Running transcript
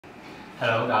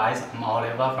Hello guys, I'm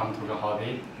Oliver from Dumper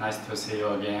Hobby. Nice to see you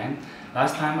again.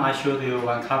 Last time I showed you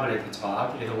one Kabolite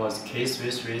truck. It was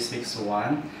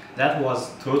K3362. That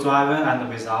was two-driver and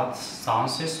without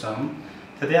sound system.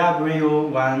 Today I bring you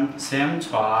one same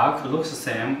truck. Looks the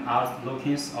same,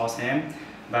 looking all same,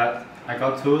 but I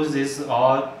got two. These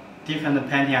all different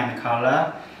painting and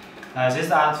color. These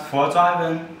are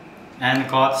four-driver and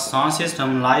got sound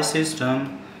system, light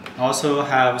system. Also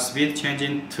have speed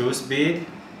changing to speed.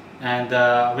 And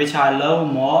which I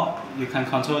love more, you can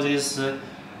control this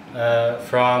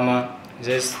from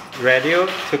this radio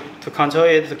to control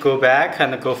it to go back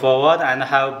and go forward and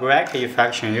have brake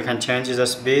effect. You can change the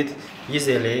speed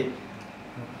easily,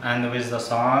 and with the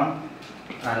sound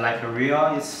like a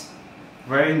real, it's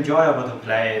very enjoyable to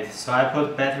play it. So I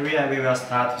put battery and we will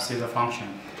start to see the function.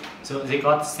 So they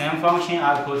got the same function.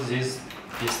 I put this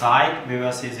beside, we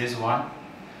will see this one.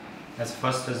 Let's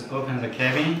first open the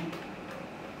cabin.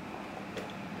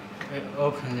 We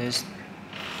open this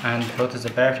and put the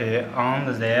battery on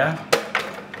there.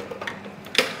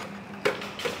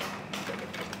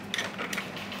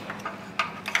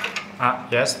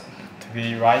 Yes, to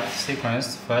be right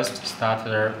sequence, first start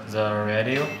the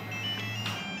radio.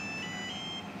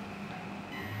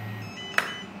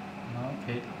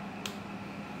 Okay.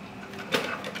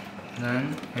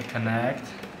 Then we connect.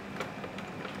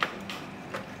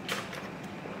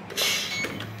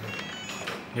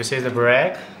 You see the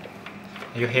brake?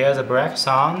 You hear the brake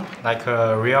sound like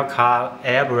a real car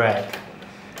air brake.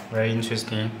 Very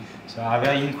interesting. So I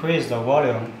will increase the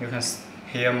volume. You can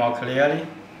hear more clearly.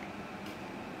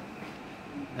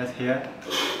 Let's hear.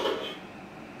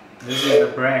 This is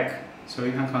the brake. So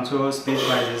you can control speed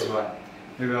by this one.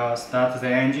 We will start the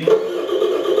engine.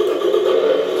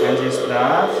 Engine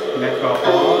start. Make a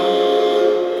horn.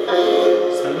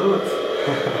 Salute.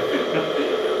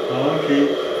 Okay.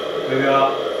 We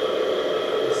will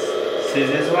see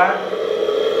this one.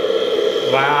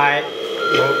 When I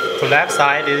move to left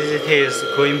side, it is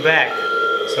going back.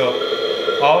 So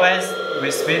always we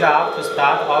speed up to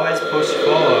start, always push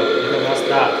forward, it will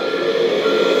start.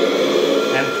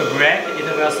 And to brake, it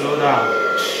will slow down.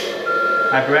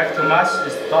 I brake too much,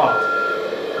 it stopped.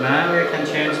 Now we can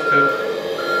change to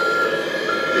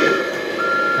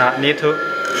need to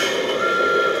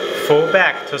full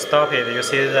back to stop it. You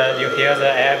see you hear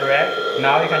the air brake.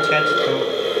 Now you can change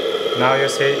to. Now you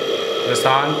see the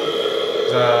sound,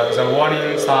 the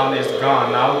warning sound is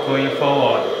gone. Now going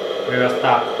forward, we will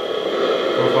start.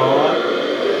 Go forward.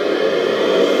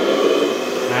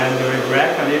 And we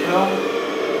brake a little,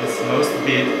 it's slow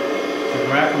speed. To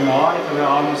brake more, it will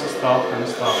almost stop and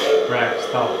stop. Brake,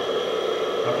 stop.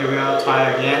 Okay, we will try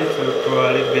again to go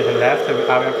a little bit left. I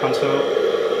will control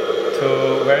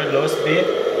to very low speed.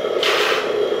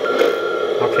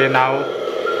 Okay, now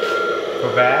go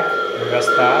back. We will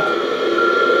start.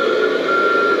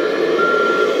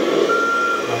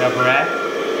 I will brake.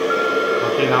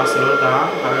 Okay, now slow down.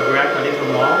 I will brake a little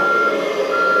more.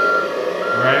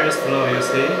 Very slow, you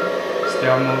see.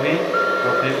 Still moving.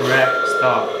 Okay, brake,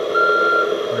 stop.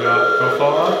 We will go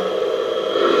forward.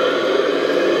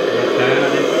 We will turn a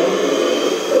little.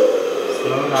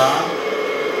 Slow down.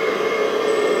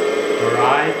 Go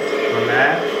right, go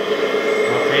left.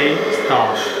 Okay,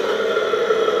 stop.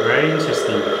 Very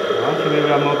interesting. Okay, we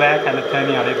will move back and turn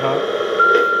a little.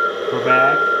 Go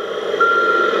back.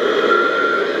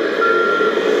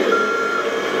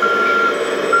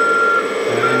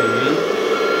 Turning.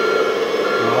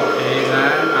 Okay,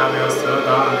 then I will slow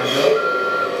down a little.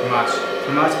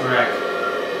 Too much brake.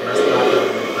 Let's start a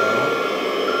little.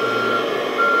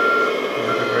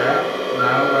 Little brake.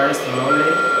 Now very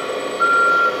slowly.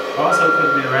 Also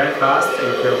could be very fast if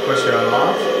you push it a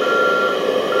lot.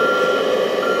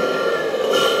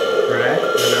 Brake,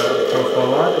 we will go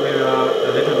forward, we will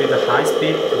a little bit high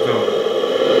speed to go.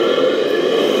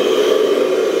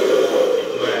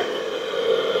 Brake.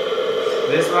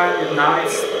 This one now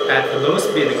is at low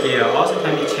speed gear, also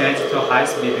can be changed to high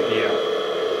speed gear.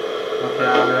 Okay, I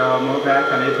will move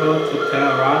back a little to turn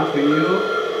around to you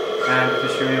and to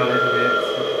show you a little bit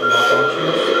more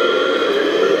functions.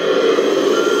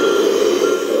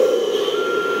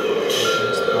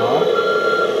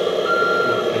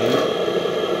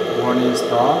 Warning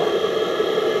stop.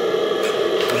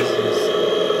 This is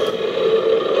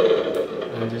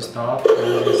engine stop,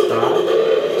 engine start.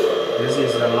 This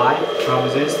is the light. From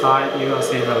this side you will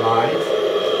see the light.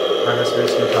 I will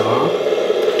switch it on.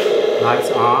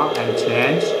 Lights on and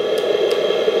change.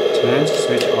 Change,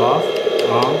 switch off,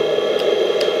 on.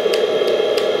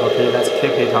 Okay, let's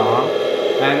keep it on.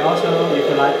 And also if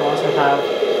you like also have,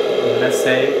 let's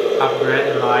say,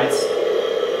 upgrade lights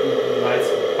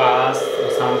bars or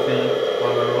something.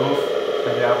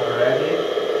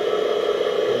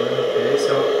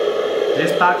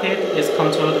 This bucket is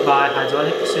controlled by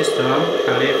hydraulic system,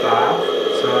 can lift up.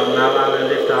 So now I will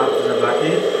lift up the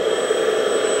bucket.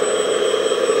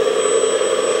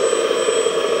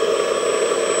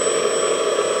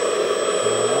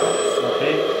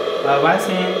 Okay. One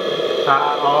thing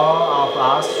all of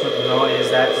us should know is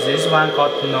that this one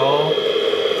got no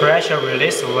pressure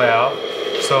release valve.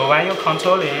 So when you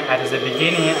control it at the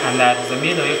beginning and at the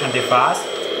middle, you can defrost.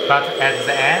 But at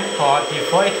the end, or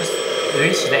before it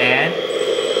reaches the end,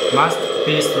 must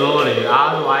be slowly.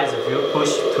 Otherwise, if you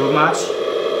push too much,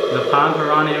 the pump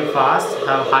running fast,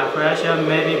 have high pressure,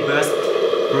 maybe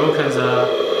broken the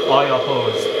oil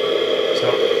hose.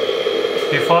 So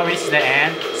before reach the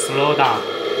end, slow down.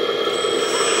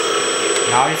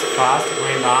 Now it's fast,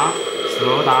 going down,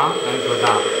 slow down, and go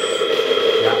down.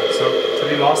 Yeah. So to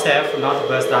be more safe, not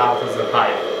burst out the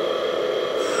pipe.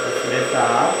 Let's lift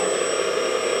up.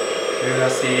 You will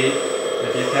see the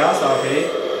details of it.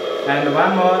 And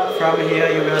one more, from here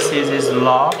you will see this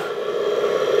lock.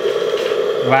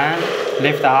 When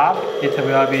lift up, it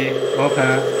will be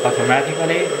open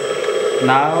automatically.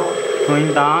 Now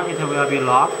going down, it will be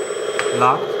locked.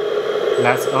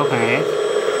 Let's open it.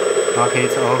 Okay,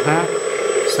 it's open.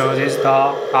 So this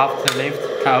door after lift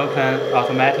can open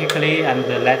automatically and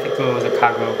let go the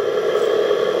cargo.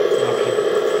 Okay,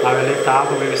 I will lift up.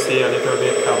 We will see a little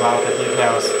bit about the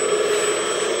details.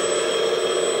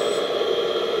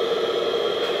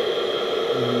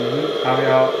 I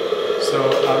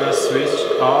will switch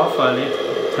off a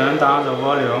little, turn down the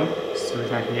volume so we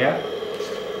can hear.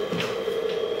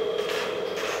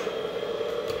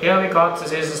 Here we got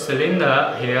this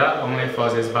cylinder here only for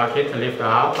this bucket, lift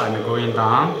up and going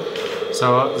down.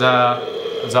 So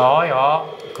the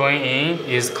oil going in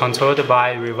is controlled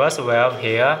by reverse valve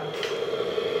here.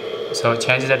 So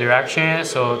change the direction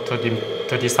so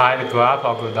to decide go up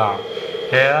or go down.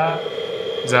 Here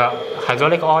the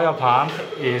hydraulic oil pump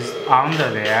is under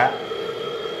there.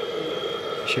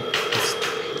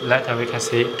 Later we can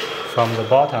see from the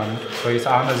bottom. So it's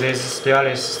under this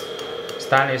stainless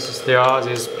steel,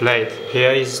 this plate.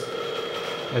 Here is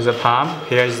the pump,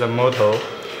 here is the motor,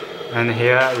 and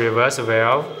here reverse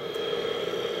valve.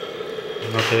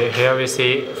 Okay, here we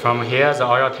see from here the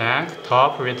oil tank,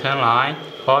 top return line,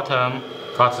 bottom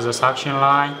got the suction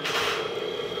line.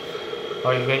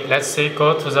 Okay, let's see,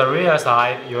 go to the rear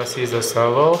side, you will see the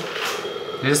servo.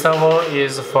 This servo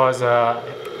is for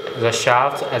the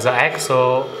shaft as an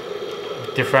axle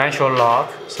differential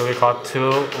lock, so we got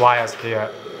two wires here.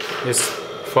 It's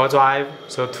 4-drive,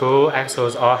 so two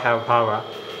axles all have power.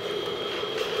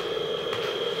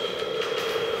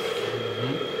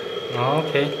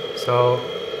 Okay, so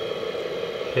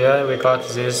here we got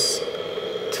these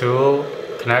two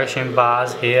connection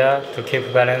bars here to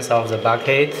keep balance of the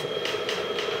bucket.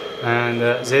 And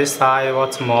this side,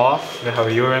 what's more, we have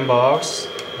urine box.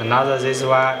 Another, this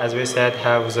one, as we said,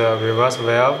 have the reverse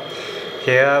valve.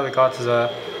 Here we got the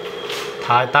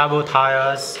double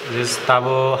tires, this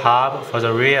double hub for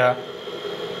the rear,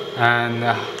 and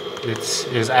it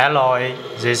is alloy,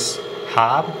 this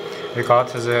hub. We got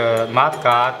the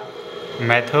mudguard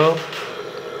metal,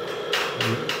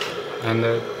 and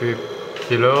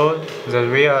below the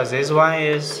rear, this one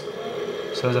is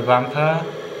so the bumper,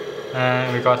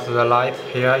 and we got the light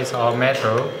here is all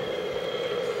metal.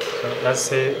 So let's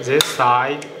see this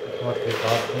side, what we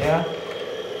got here.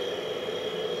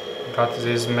 We got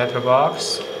this metal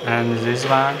box, and this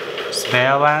one,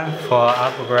 spare one for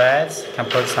upgrades. You can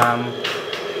put some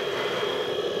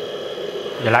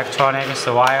electronics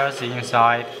wires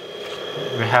inside.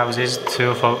 We have these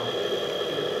two for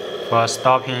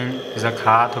stopping the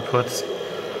car to put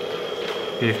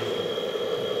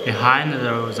behind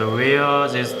the wheel,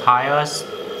 these tires,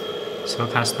 so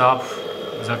you can stop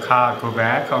the car, go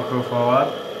back or go forward.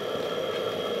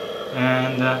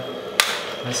 And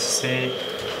let's see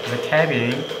the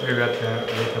cabin. We will turn a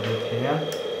little bit here.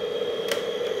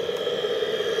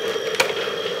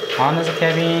 Under the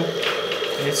cabin,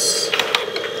 it's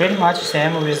pretty much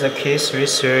same with the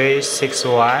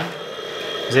K3361.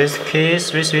 This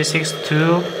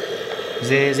K3362,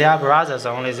 they are brothers,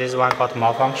 only this one got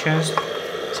more functions.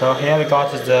 So here we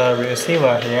got the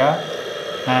receiver here,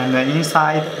 and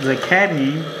inside the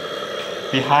cabin,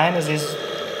 behind this,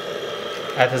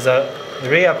 at the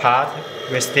rear part,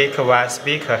 we stick one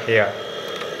speaker here.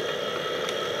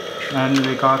 And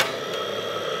we got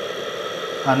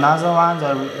another one,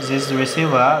 this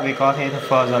receiver, we got it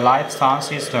for the light sound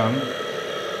system.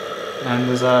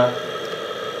 And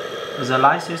the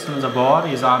light system, the board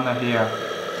is under here.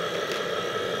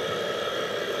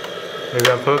 We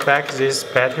will put back this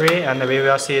battery and we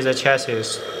will see the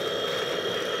chassis.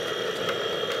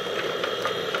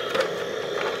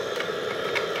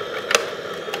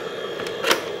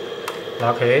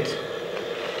 lock it.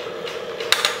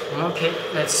 Okay,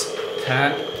 let's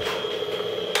turn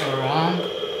around.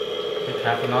 Be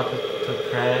careful not to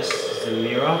press the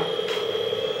mirror.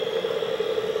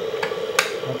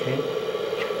 Okay.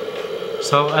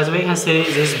 So as we can see,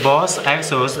 these both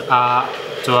axles are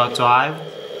dual drive,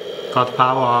 got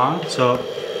power on. So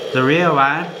the rear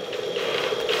one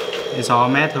is all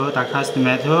metal, die-cast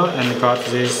metal, and got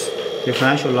this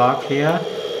differential lock here.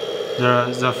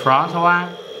 The front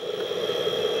one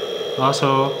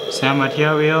also same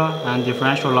material and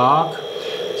differential lock.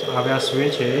 So I will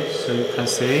switch it so you can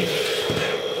see.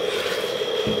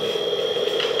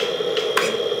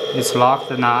 It's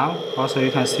locked now. Also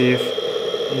you can see if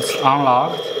it's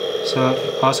unlocked. So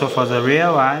also for the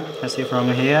rear one, you can see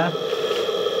from here,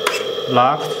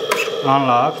 locked,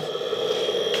 unlocked.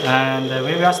 And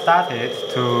we will start it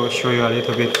to show you a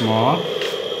little bit more.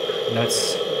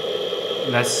 Let's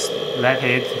let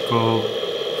it go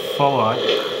forward.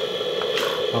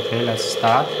 Okay, let's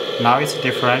start. Now it's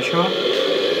differential.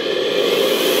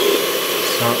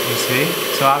 So you see.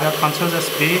 So I will control the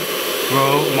speed,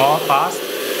 go more fast,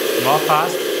 more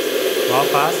fast, more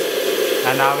fast,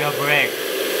 and I will brake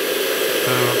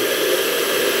to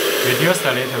reduce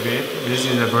a little bit. This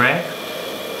is the brake.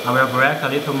 I will brake a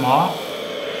little more.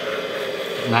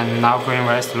 And now going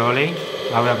very slowly.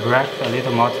 I will brake a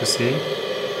little more to see.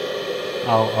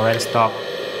 Oh, already stopped.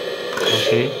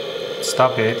 Okay,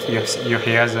 stop it. You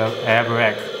hear the air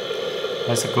brake.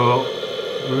 Let's go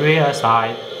rear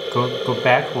side. Go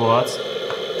backwards.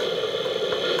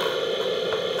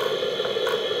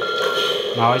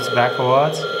 Now it's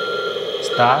backwards.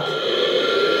 Start.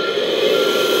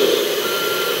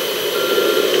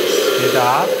 Speed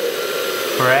up.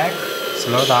 Brake.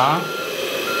 Slow down.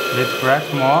 Little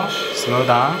brake more. Slow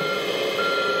down.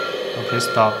 Okay,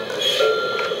 stop.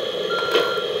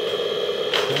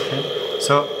 Okay.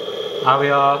 So I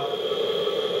will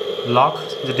lock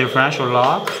the differential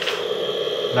lock.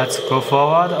 Let's go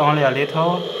forward only a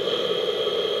little.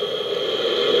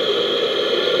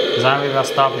 Then we will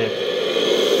stop it.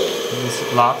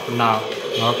 It's locked now.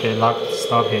 Okay, locked,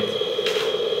 stop it.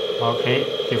 Okay,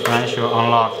 differential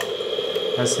unlocked.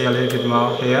 Let's see a little bit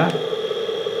more here.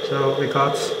 So we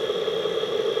got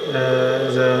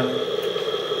the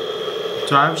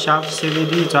drive shaft,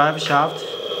 CVD drive shaft,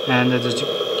 and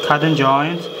the cutting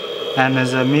joint, and in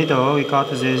the middle we got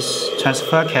this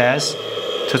transfer case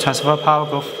to transfer power,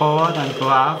 go forward and go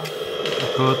up,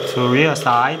 go to rear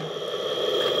side.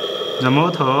 The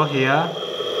motor here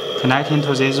connecting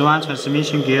to this one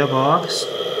transmission gearbox,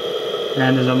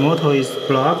 and the motor is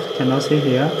blocked, cannot see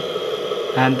here.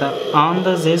 And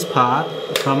under this part,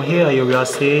 from here you will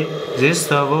see this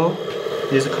servo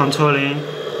is controlling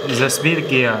the speed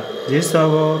gear. This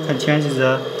servo can change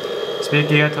the speed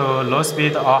gear to low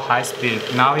speed or high speed.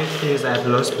 Now it is at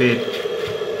low speed.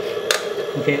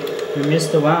 Okay, we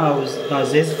missed one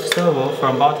of this servo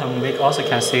from bottom. We also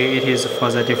can see it is for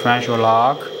the differential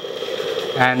lock.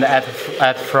 And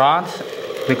at front,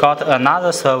 we got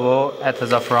another servo at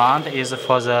the front is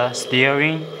for the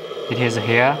steering. It is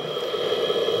here.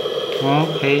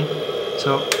 Okay,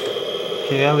 so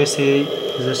here we see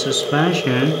the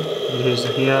suspension. It is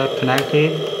here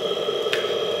connected.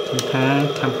 You can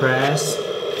compress.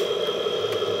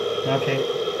 Okay,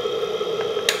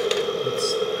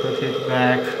 let's put it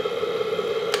back.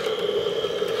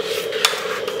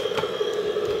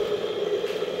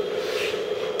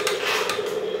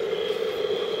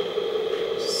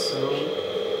 So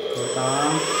go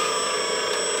down.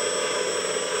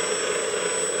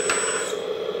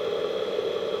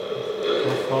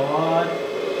 Go forward.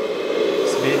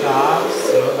 Speed up.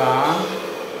 Slow down.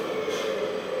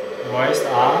 Voice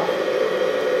up,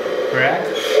 brake,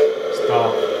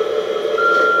 stop,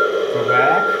 go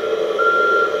back,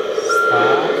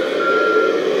 stop,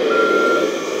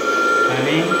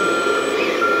 turning,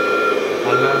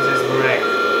 I love this brake,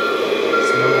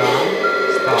 slow down,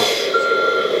 stop,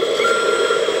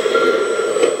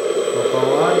 go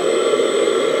forward,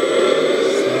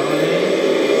 slowly,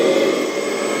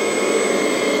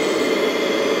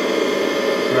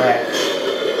 brake,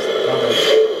 stop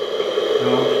it.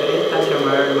 Okay, thank you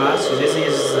very much. This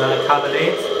is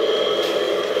Kabolite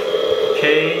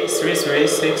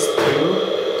K3362.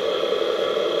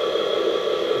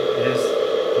 It is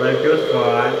very beautiful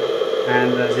one, and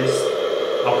this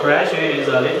operation is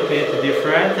a little bit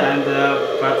different, and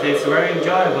but it's very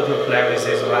enjoyable to play with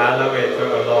this one. I love it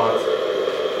a lot.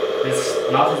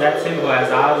 It's not that simple as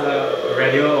other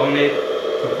radio, only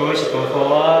to push, go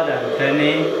forward, and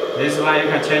turning. This one you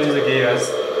can change the gears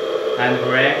and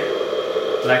brake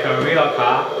like a real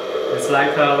car. It's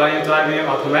like when you're driving an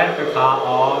automatic car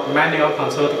or manual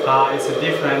controlled car, it's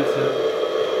different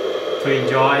to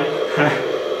enjoy.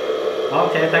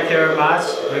 Okay, thank you very much.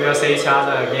 We will see each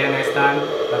other again next time.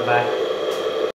 Bye bye.